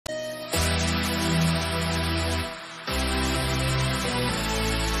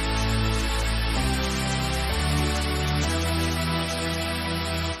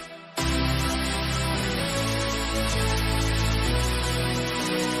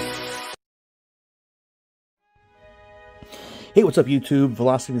Hey, what's up YouTube?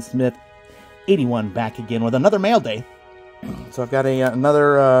 Velocity Smith 81 back again with another mail day. So I've got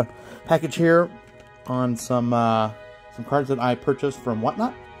another package here on some cards that I purchased from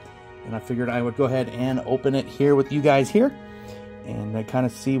Whatnot, and I figured I would go ahead and open it here with you guys here and kind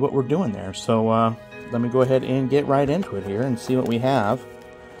of see what we're doing there. So let me go ahead and get right into it here and see what we have.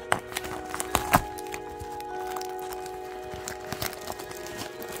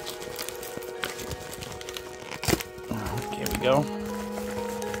 Here we go.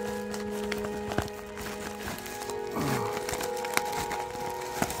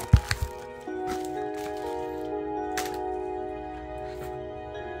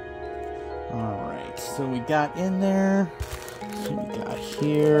 Alright, so we got in there, so we got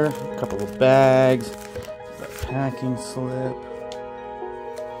here a couple of bags, the packing slip.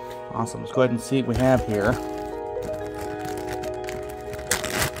 Awesome, let's go ahead and see what we have here.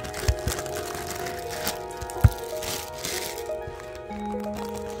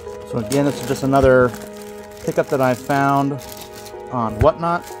 So again, this is just another pickup that I found on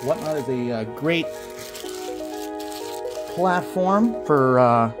Whatnot. Whatnot is a great platform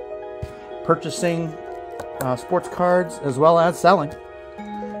for purchasing sports cards as well as selling.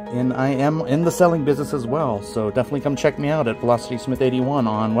 And I am in the selling business as well, so definitely come check me out at Velocity Smith 81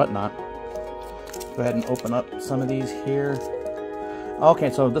 on Whatnot. Go ahead and open up some of these here. Okay,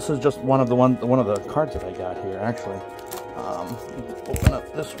 so this is just one of the cards that I got here actually. Open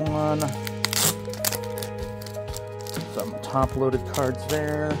up this one. Some top-loaded cards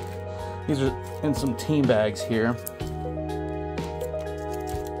there. These are in some team bags here.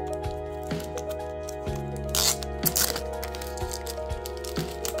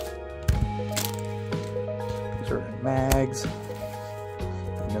 These are mags.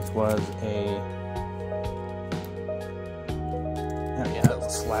 And this was a... oh yeah, that was a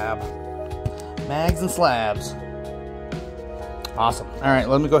slab. Mags and slabs. Awesome. Alright,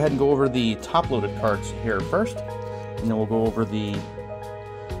 let me go ahead and go over the top-loaded cards here first, and then we'll go over the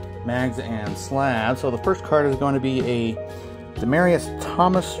mags and slabs. So the first card is going to be a Demaryius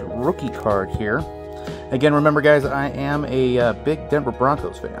Thomas rookie card here. Again, remember guys, I am a big Denver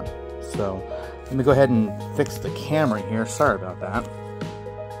Broncos fan. So let me go ahead and fix the camera here. Sorry about that.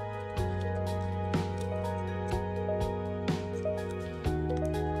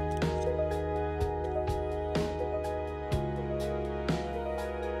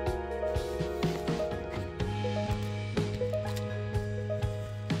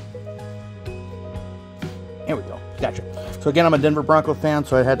 Here we go. Gotcha. So again, I'm a Denver Bronco fan,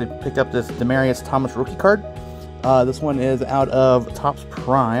 so I had to pick up this Demaryius Thomas rookie card. This one is out of Topps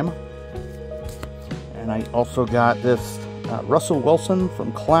Prime. And I also got this Russell Wilson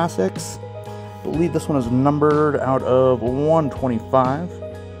from Classics. I believe this one is numbered out of 125.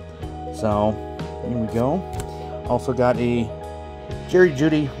 So, here we go. Also got a Jerry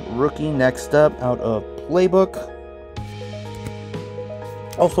Jeudy rookie next up out of Playbook.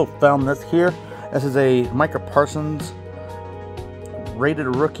 Also found this here. This is a Micah Parsons rated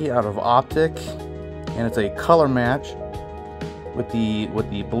rookie out of Optic, and it's a color match with the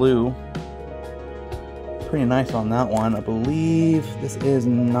blue. Pretty nice on that one. I believe this is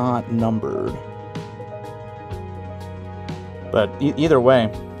not numbered, but either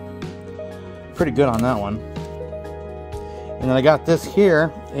way, pretty good on that one. And then I got this here,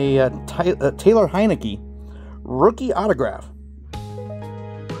 a Taylor Heinicke rookie autograph.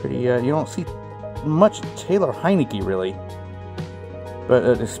 Pretty, you don't see much Taylor Heinicke really, but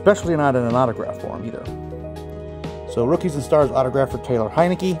especially not in an autograph form either. So Rookies and Stars autograph for Taylor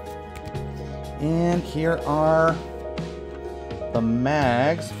Heinicke. And here are the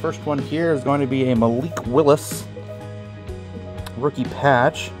mags. First one here is going to be a Malik Willis rookie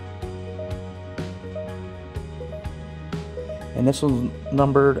patch, and this one's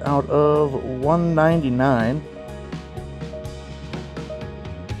numbered out of 199.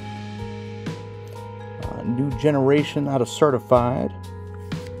 New Generation out of Certified.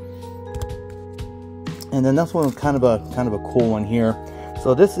 And then this one is kind of a cool one here.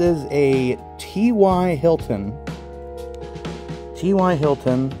 So this is a T.Y. Hilton. T.Y.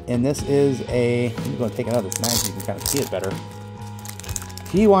 Hilton, and this is a, I'm going to take it out of this mag so you can kind of see it better.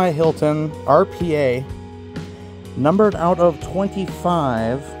 T.Y. Hilton RPA, numbered out of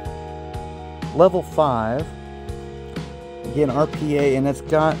 25, level 5. Again, RPA, and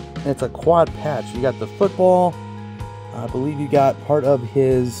it's a quad patch. You got the football. I believe you got part of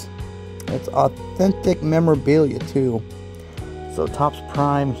his, it's authentic memorabilia too. So Topps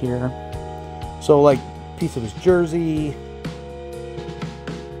Prime here. So like piece of his jersey.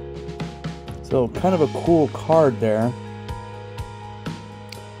 So kind of a cool card there.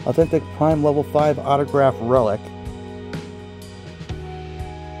 Authentic Prime level 5 autograph relic.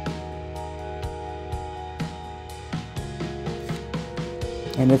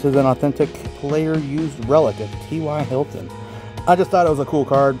 And this is an authentic player used relic of T.Y. Hilton. I just thought it was a cool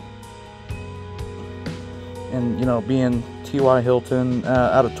card. And, you know, being T.Y. Hilton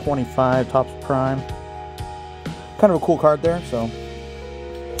out of 25 Topps Prime. Kind of a cool card there, so.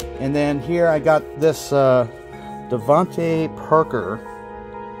 And then here I got this Devontae Parker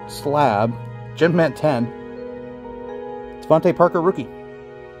slab, Gem Mint 10. Devontae Parker rookie.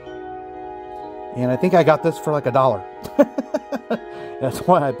 And I think I got this for like $1. That's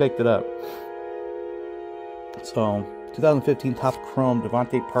why I picked it up. So, 2015 Topps Chrome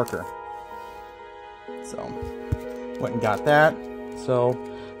Devontae Parker. So, went and got that. So,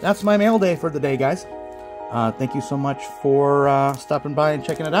 that's my mail day for the day, guys. Thank you so much for stopping by and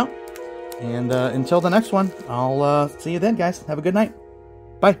checking it out. And until the next one, I'll see you then, guys. Have a good night.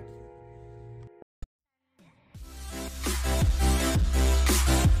 Bye.